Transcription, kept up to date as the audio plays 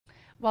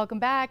Welcome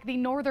back. The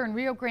Northern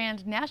Rio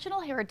Grande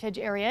National Heritage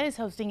Area is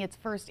hosting its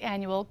first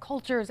annual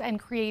Cultures and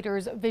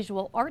Creators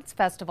Visual Arts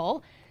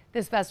Festival.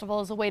 This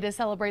festival is a way to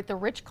celebrate the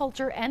rich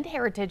culture and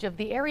heritage of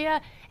the area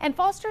and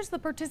fosters the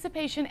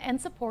participation and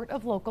support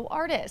of local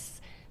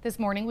artists. This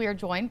morning we are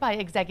joined by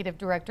Executive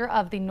Director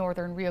of the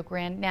Northern Rio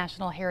Grande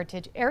National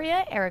Heritage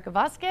Area, Eric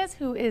Vasquez,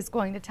 who is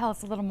going to tell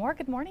us a little more.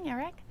 Good morning,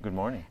 Eric. Good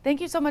morning.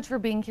 Thank you so much for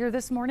being here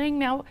this morning.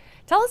 Now,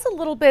 tell us a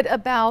little bit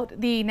about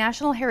the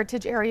National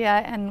Heritage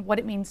Area and what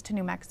it means to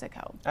New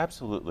Mexico.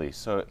 Absolutely.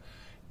 So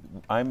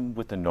I'm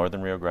with the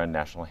Northern Rio Grande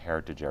National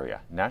Heritage Area.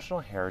 National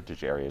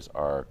Heritage Areas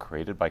are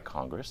created by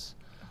Congress,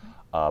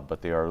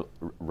 but they are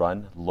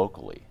run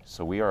locally.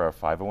 So we are a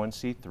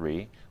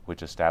 501c3,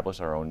 which established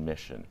our own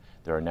mission.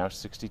 There are now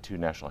 62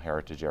 National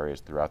Heritage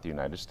Areas throughout the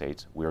United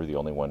States. We are the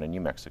only one in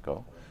New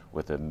Mexico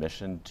with a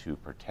mission to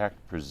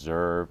protect,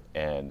 preserve,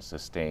 and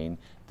sustain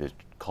the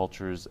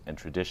cultures and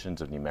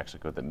traditions of New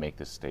Mexico that make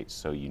this state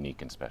so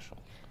unique and special.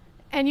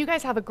 And you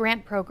guys have a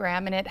grant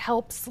program, and it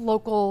helps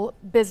local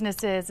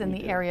businesses in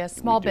the area,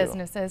 small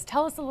businesses.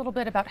 Tell us a little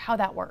bit about how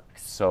that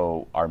works.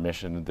 So our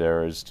mission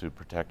there is to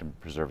protect and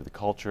preserve the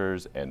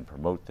cultures and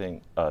promote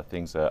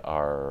things that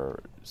are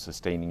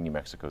sustaining New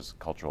Mexico's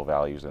cultural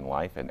values in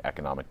life and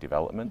economic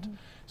development.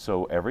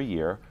 So every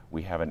year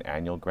we have an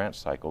annual grant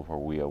cycle where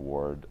we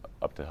award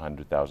up to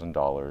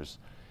 $100,000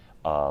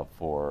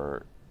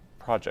 for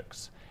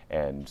projects.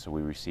 And so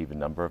we receive a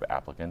number of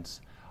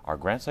applicants. Our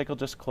grant cycle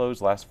just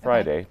closed last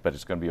Friday, but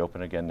it's going to be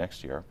open again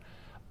next year.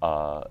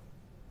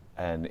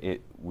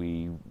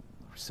 We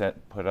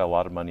put a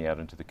lot of money out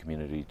into the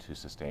community to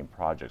sustain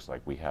projects.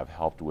 Like we have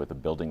helped with a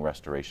building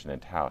restoration in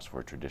Taos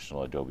for a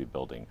traditional adobe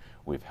building.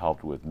 We've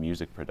helped with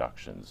music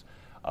productions.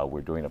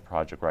 We're doing a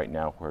project right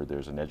now where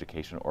there's an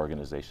education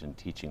organization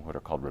teaching what are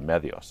called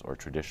remedios, or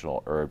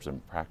traditional herbs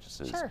and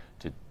practices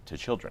to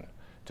children,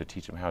 to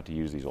teach them how to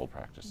use these old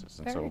practices.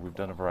 And so we've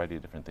done a variety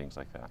of different things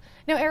like that.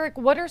 Now, Eric,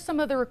 what are some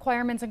of the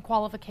requirements and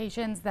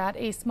qualifications that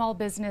a small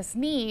business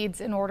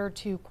needs in order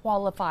to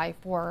qualify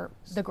for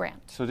the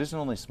grant? So it isn't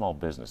only small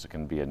business. It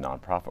can be a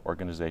nonprofit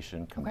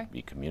organization, can be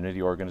a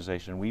community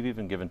organization. We've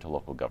even given to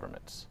local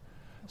governments.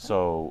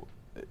 So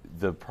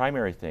the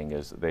primary thing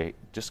is they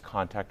just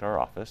contact our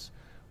office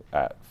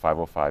at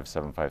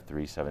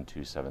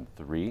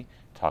 505-753-7273.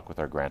 Talk with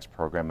our grants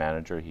program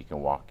manager. He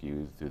can walk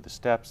you through the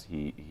steps.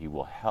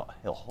 He'll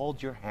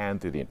hold your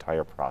hand through the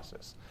entire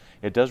process.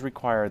 It does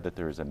require that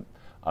there is a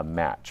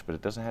match, but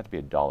it doesn't have to be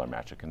a dollar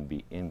match. It can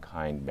be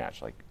in-kind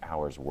match, like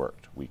hours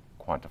worked. We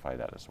quantify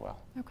that as well.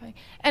 Okay.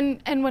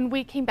 And when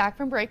we came back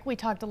from break, we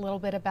talked a little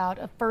bit about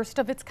a first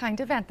of its kind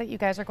event that you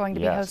guys are going to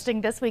be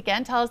hosting this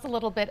weekend. Tell us a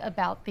little bit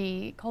about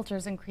the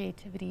cultures and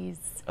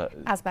creativities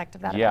aspect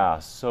of that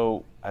event.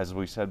 So as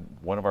we said,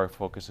 one of our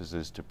focuses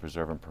is to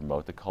preserve and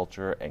promote the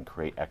culture and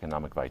create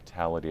economic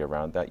vitality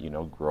around that,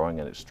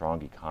 growing a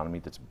strong economy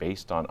that's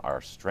based on our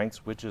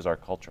strengths, which is our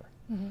culture.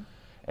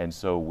 And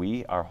so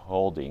we are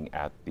holding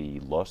at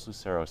the Los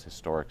Luceros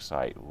Historic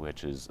Site,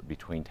 which is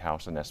between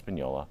Taos and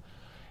Espanola,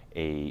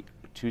 a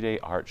two-day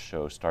art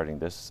show starting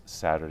this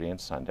Saturday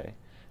and Sunday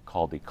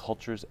called the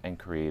Cultures and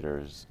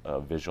Creators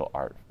Visual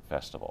Art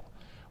Festival.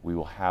 We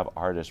will have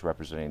artists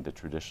representing the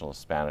traditional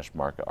Spanish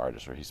market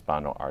artists or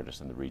Hispano artists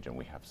in the region.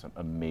 We have some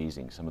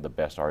of the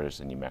best artists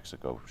in New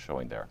Mexico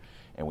showing there.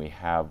 And we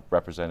have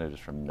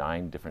representatives from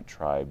 9 different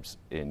tribes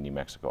in New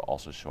Mexico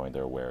also showing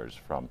their wares,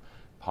 from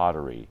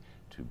pottery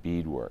to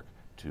beadwork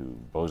to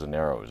bows and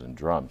arrows and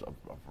drums, a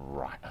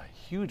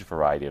huge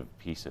variety of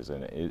pieces,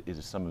 and it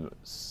is some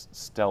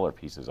stellar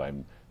pieces.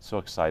 I'm so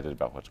excited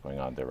about what's going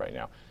on there right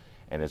now.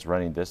 And it's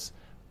running this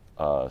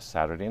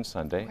Saturday and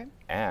Sunday,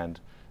 and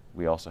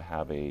we also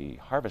have a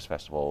harvest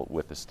festival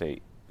with the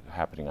state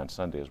happening on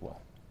Sunday as well.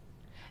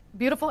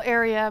 Beautiful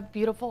area,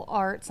 beautiful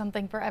art,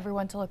 something for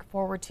everyone to look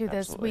forward to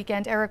this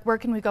weekend. Eric, where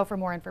can we go for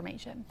more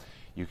information?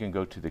 You can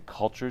go to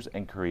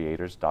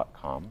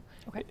theculturesandcreators.com.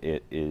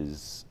 It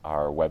is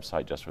our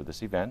website just for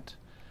this event.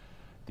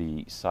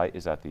 The site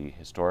is at the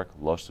historic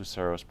Los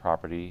Luceros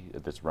property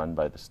that's run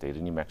by the state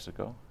of New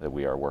Mexico, that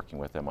we are working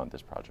with them on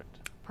this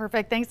project.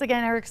 Perfect. Thanks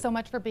again, Eric, so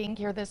much for being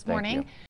here this morning. Thank you.